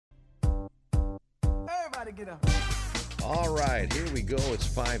All right, here we go. It's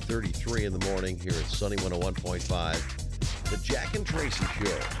 5:33 in the morning here at Sunny 101.5, the Jack and Tracy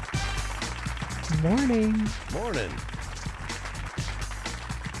Show. Morning. Morning.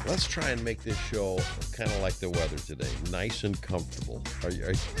 Let's try and make this show kind of like the weather today, nice and comfortable. Are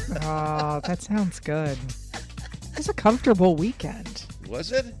you Oh, that sounds good. It was a comfortable weekend.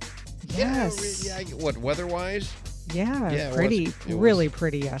 Was it? Yes. Yeah, what, weather-wise? Yeah, it pretty, was. It really was.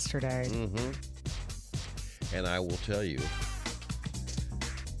 pretty yesterday. Mm-hmm. And I will tell you,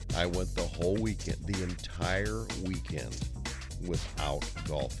 I went the whole weekend, the entire weekend, without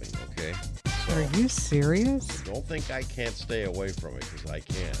golfing, okay? So Are you serious? don't think I can't stay away from it, because I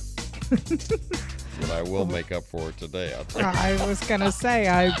can. But I will make up for it today. I'll tell you. I was going to say,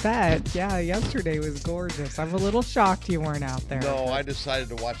 I bet. Yeah, yesterday was gorgeous. I'm a little shocked you weren't out there. No, I decided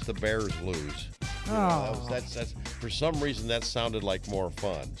to watch the Bears lose. You know, Oh. that's for some reason that sounded like more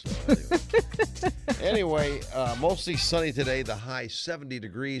fun. So anyway, mostly sunny today. The high 70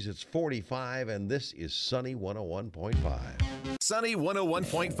 degrees. It's 45, and this is Sunny 101.5. Sunny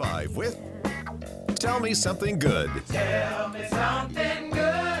 101.5 with Tell Me Something Good. Tell me something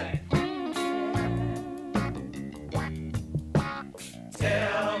good.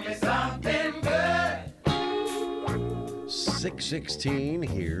 Tell me something good. 6:16.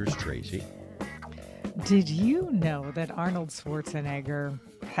 Here's Tracy. Did you know that Arnold Schwarzenegger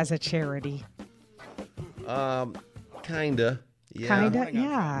has a charity? Kinda. Yeah. Kinda?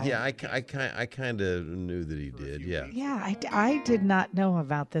 Yeah. Yeah, I kind of knew that he did. Yeah. Yeah, I did not know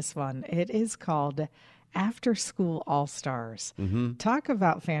about this one. It is called After School All Stars. Mm-hmm. Talk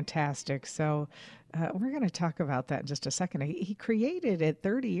about fantastic. So we're going to talk about that in just a second. He created it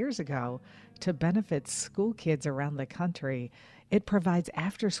 30 years ago to benefit school kids around the country. It provides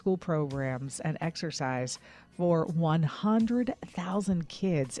after-school programs and exercise for 100,000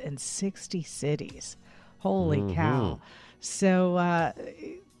 kids in 60 cities. Holy cow. So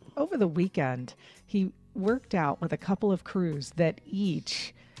over the weekend, he worked out with a couple of crews that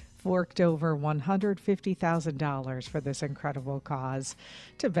each forked over $150,000 for this incredible cause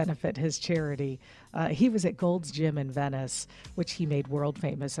to benefit his charity. He was at Gold's Gym in Venice, which he made world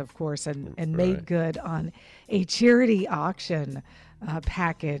famous, of course, and made good on a charity auction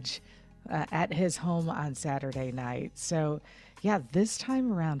package at his home on Saturday night. So, yeah, this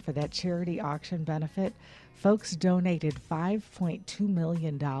time around for that charity auction benefit, folks donated $5.2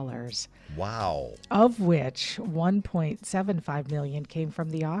 million, Wow. of which $1.75 million came from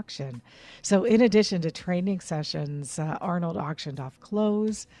the auction. So in addition to training sessions, Arnold auctioned off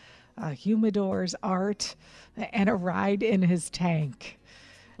clothes, humidors, art, and a ride in his tank.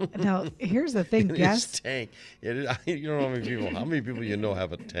 Now, here's the thing, His guests. tank. You don't know how many people you know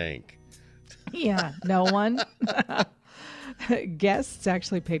have a tank. Yeah, no one. Guests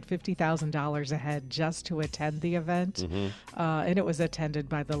actually paid $50,000 a head just to attend the event. And it was attended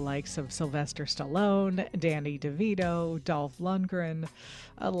by the likes of Sylvester Stallone, Danny DeVito, Dolph Lundgren,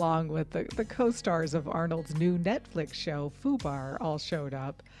 along with the co-stars of Arnold's new Netflix show, FUBAR, all showed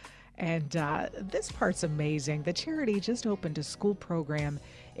up. And this part's amazing. The charity just opened a school program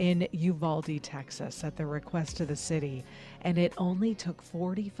in Uvalde, Texas, at the request of the city, and it only took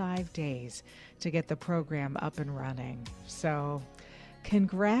 45 days to get the program up and running. So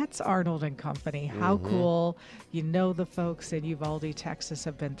congrats, Arnold and Company. How cool. You know, the folks in Uvalde, Texas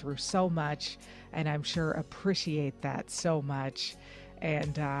have been through so much, and I'm sure appreciate that so much.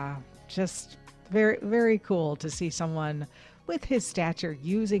 And just very, very cool to see someone with his stature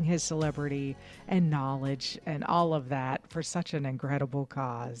using his celebrity and knowledge and all of that for such an incredible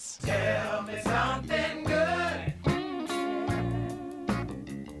cause. Tell me something good.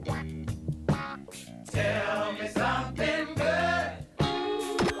 Tell me something good.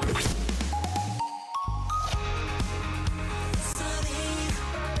 Sunny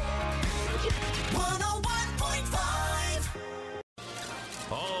 101.5.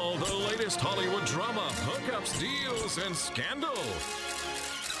 All the latest Hollywood drama, hookups, deals, and scandal.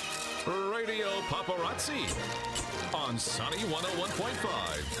 Radio Paparazzi on Sunny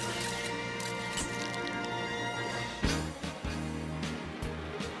 101.5.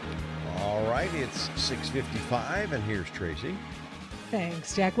 All right, it's 6:55, and here's Tracy.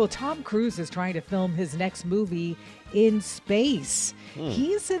 Thanks, Jack. Well, Tom Cruise is trying to film his next movie in space.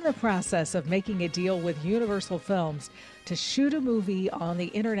 He's in the process of making a deal with Universal Films to shoot a movie on the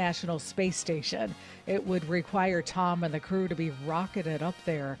International Space Station. It would require Tom and the crew to be rocketed up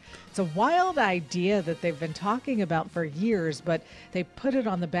there. It's a wild idea that they've been talking about for years, but they put it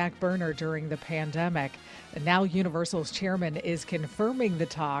on the back burner during the pandemic. And now Universal's chairman is confirming the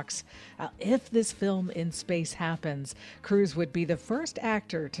talks. If this film in space happens, Cruise would be the first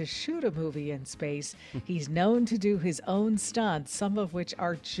actor to shoot a movie in space. He's known to do his own stunts, some of which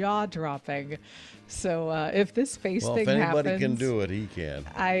are jaw-dropping. So if this space Well, thing if anybody happens, can do it, he can.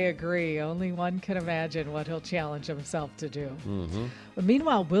 I agree. Only one can imagine what he'll challenge himself to do. But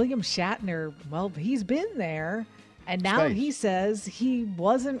meanwhile, William Shatner, well, he's been there. And now Space. he says he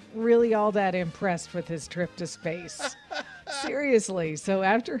wasn't really all that impressed with his trip to space. Seriously. So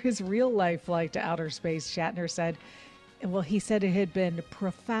after his real life flight to outer space, Shatner said, well, he said it had been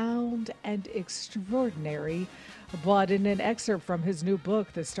profound and extraordinary. But in an excerpt from his new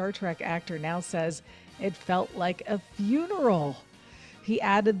book, the Star Trek actor now says it felt like a funeral. He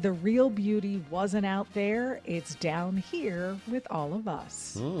added the real beauty wasn't out there, it's down here with all of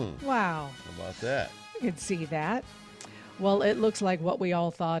us. Wow. How about that? I could see that. Well, it looks like what we all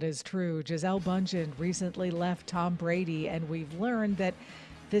thought is true. Gisele Bundchen recently left Tom Brady, and we've learned that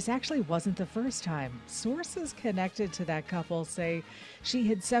this actually wasn't the first time. Sources connected to that couple say she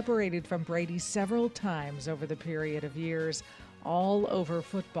had separated from Brady several times over the period of years, all over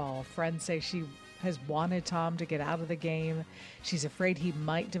football. Friends say she has wanted Tom to get out of the game. She's afraid he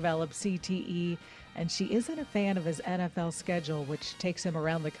might develop CTE, and she isn't a fan of his NFL schedule, which takes him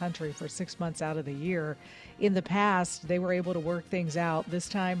around the country for 6 months out of the year. In the past, they were able to work things out. This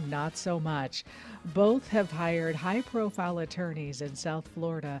time, not so much. Both have hired high-profile attorneys in South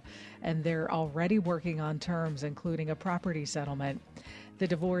Florida, and they're already working on terms, including a property settlement. The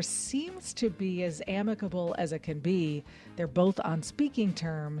divorce seems to be as amicable as it can be. They're both on speaking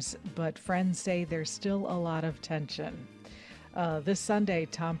terms, but friends say there's still a lot of tension. This Sunday,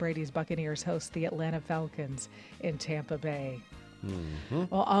 Tom Brady's Buccaneers host the Atlanta Falcons in Tampa Bay.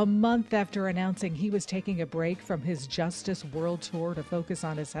 Well, a month after announcing he was taking a break from his Justice World Tour to focus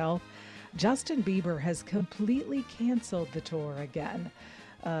on his health, Justin Bieber has completely canceled the tour again.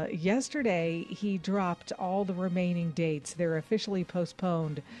 Yesterday, he dropped all the remaining dates. They're officially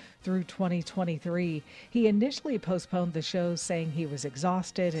postponed through 2023. He initially postponed the shows, saying he was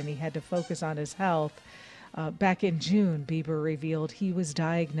exhausted and he had to focus on his health. Back in June, Bieber revealed he was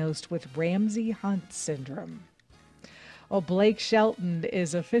diagnosed with Ramsay-Hunt syndrome. Well, Blake Shelton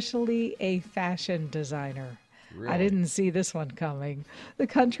is officially a fashion designer. Really? I didn't see this one coming. The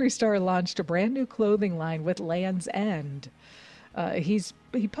country star launched a brand new clothing line with Land's End. He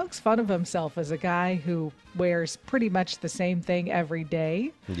pokes fun of himself as a guy who wears pretty much the same thing every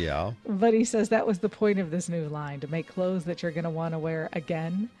day. Yeah. But he says that was the point of this new line, to make clothes that you're going to want to wear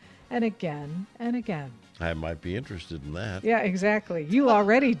again and again and again. I might be interested in that. Yeah, exactly. You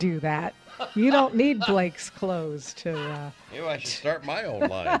already do that. You don't need Blake's clothes to... Maybe I should start my own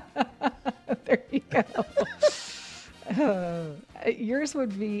line. There you go. Yours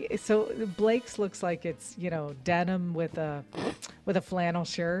would be... So Blake's looks like it's, denim with a flannel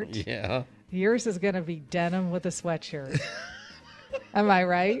shirt. Yeah. Yours is going to be denim with a sweatshirt. Am I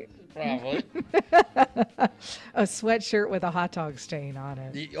right? Probably. A sweatshirt with a hot dog stain on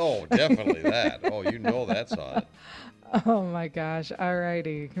it. Oh, definitely that. Oh, you know that's on it. Oh my gosh. All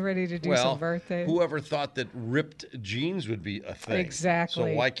righty. Ready to do some birthday? Whoever thought that ripped jeans would be a thing?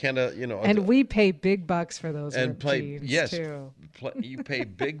 Exactly. So why can't And we pay big bucks for those ripped jeans, too. You pay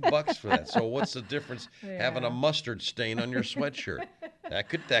big bucks for that. So what's the difference having a mustard stain on your sweatshirt? That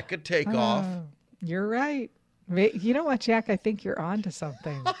could take off. You're right. You know what, Jack? I think you're on to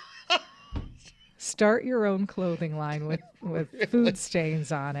something. Start your own clothing line with food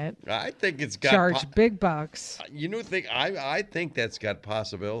stains on it. I think it's got Charge big bucks. I think that's got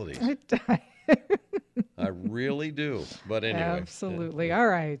possibilities. I really do. But anyway, Absolutely. All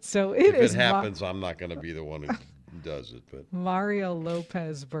right. So if is it happens, I'm not going to be the one who does it. But Mario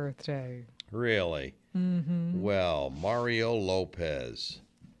Lopez's birthday. really, well, Mario Lopez.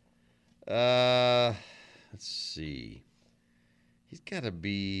 Let's see. He's got to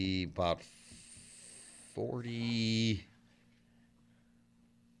be about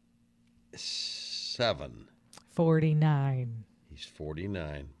 47. 49. He's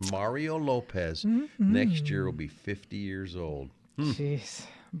 49. Mario Lopez next year will be 50 years old. Jeez.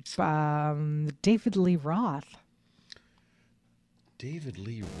 David Lee Roth. David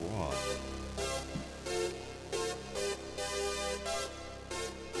Lee Roth.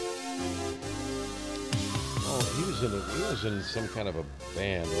 Oh, he was in some kind of a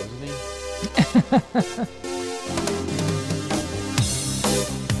band, wasn't he?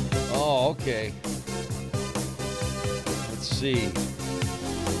 Oh, okay. Let's see.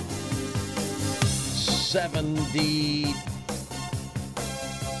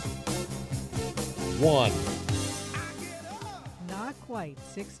 71. Not quite,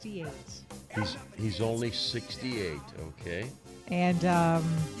 68. He's only 68, okay. And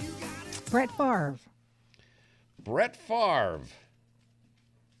Brett Favre. Brett Favre.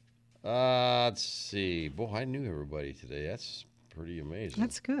 Let's see. Boy, I knew everybody today. That's pretty amazing.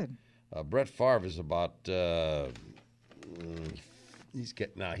 That's good. Brett Favre is about,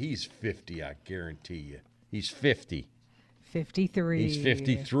 he's 50, I guarantee you. He's 50. 53. He's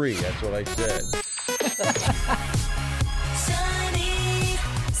 53, that's what I said. Sunny,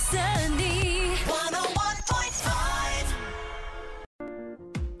 Sunny,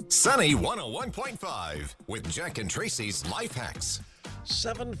 101.5. Sunny 101.5 with Jack and Tracy's Life Hacks.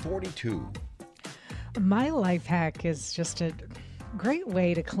 742. My life hack is just a great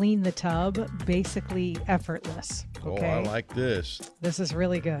way to clean the tub, basically effortless. Okay. Oh, I like this. This is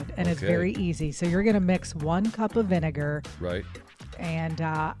really good, and it's Okay. very easy. So you're going to mix 1 cup of vinegar Right. and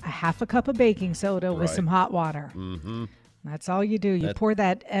a half a cup of baking soda with Right. some hot water. Mm-hmm. That's all you do. You pour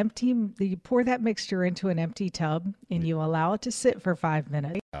that mixture into an empty tub, and you allow it to sit for 5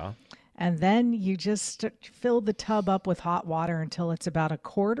 minutes. Yeah. And then you just fill the tub up with hot water until it's about a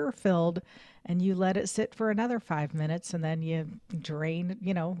quarter filled, and you let it sit for another 5 minutes, and then you drain,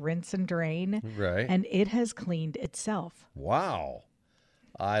 rinse and drain. Right. And it has cleaned itself. Wow.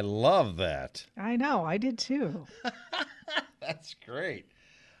 I love that. I know, I did too. That's great.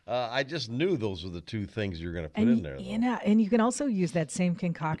 I just knew those were the two things you're going to put in there, though. And you can also use that same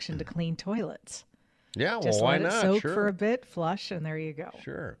concoction to clean toilets. Yeah, well, Just why let not? it soak Sure. for a bit, flush, and there you go.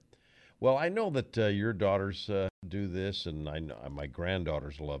 Sure. Well, I know that your daughters do this, and I know my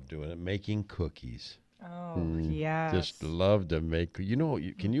granddaughters love doing it, making cookies. Oh, yes. Just love to make.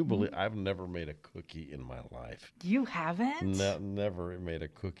 Can you believe I've never made a cookie in my life? You haven't? Never made a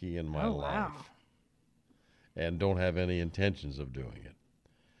cookie in my Oh, life. wow. And don't have any intentions of doing it.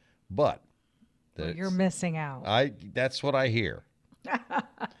 But Well, that's- you're missing out. that's what I hear.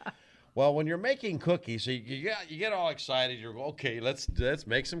 Well, when you're making cookies, so you get all excited. You're okay. Let's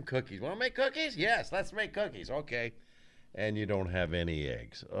make some cookies. Want to make cookies? Yes, let's make cookies. Okay, and you don't have any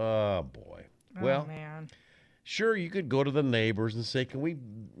eggs. Oh boy. Well, oh, man. sure, you could go to the neighbors and say, "Can we,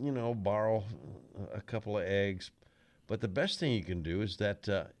 borrow a couple of eggs?" But the best thing you can do is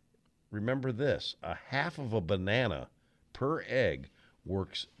that remember this: a half of a banana per egg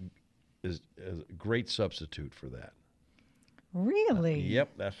is a great substitute for that. Really?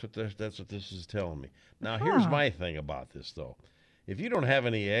 Yep, that's what this is telling me. Now, here's my thing about this, though. If you don't have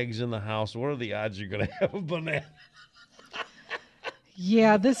any eggs in the house, what are the odds you're going to have a banana?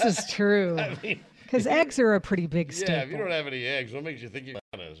 Yeah, this is true. mean, Because eggs are a pretty big staple. Yeah, if you don't have any eggs, what makes you think your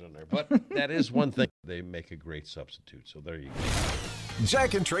banana is in there? But that is one thing. They make a great substitute, so there you go.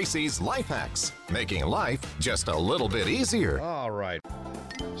 Jack and Tracy's Life Hacks, making life just a little bit easier. All right.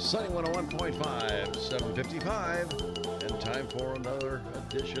 Sunny 101.5, 755, and time for another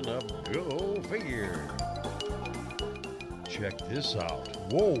edition of Go Figure. Check this out.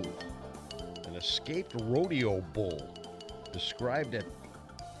 Whoa. An escaped rodeo bull, described as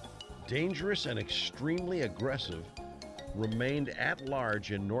dangerous and extremely aggressive, remained at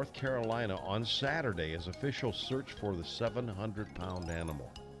large in North Carolina on Saturday as officials search for the 700-pound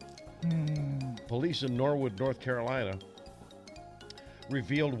animal. Police in Norwood, North Carolina,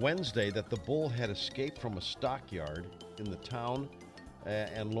 revealed Wednesday that the bull had escaped from a stockyard in the town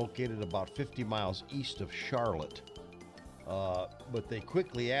and located about 50 miles east of Charlotte. But they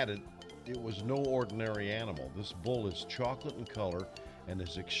quickly added it was no ordinary animal. This bull is chocolate in color and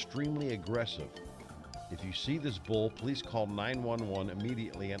is extremely aggressive. If you see this bull, please call 911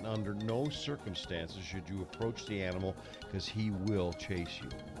 immediately, and under no circumstances should you approach the animal because he will chase you.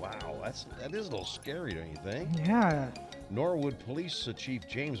 Wow, that is a little scary, don't you think? Yeah. Norwood Police Chief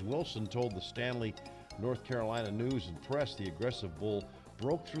James Wilson told the Stanley, North Carolina News and Press the aggressive bull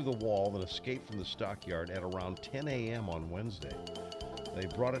broke through the wall and escaped from the stockyard at around 10 a.m. on Wednesday. They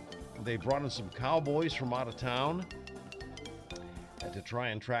brought in some cowboys from out of town to try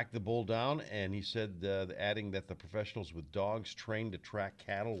and track the bull down, and he said, adding that the professionals with dogs trained to track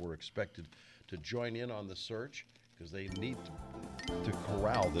cattle were expected to join in on the search because they need to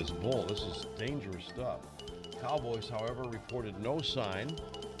corral this bull. This is dangerous stuff. Cowboys, however, reported no sign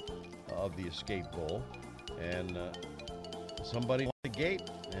of the escaped bull, and somebody at the gate,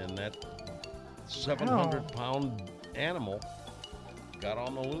 and that 700-pound animal got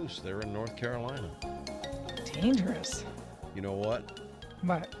on the loose there in North Carolina. Dangerous. You know what?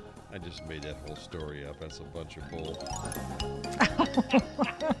 But I just made that whole story up. That's a bunch of bull.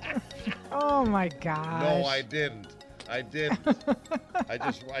 Oh my gosh. No, I didn't. I didn't. I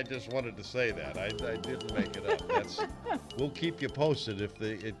just wanted to say that. I didn't make it up. We'll keep you posted if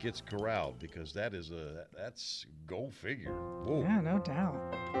it gets corralled, because that's go figure. Whoa. Yeah, no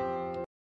doubt.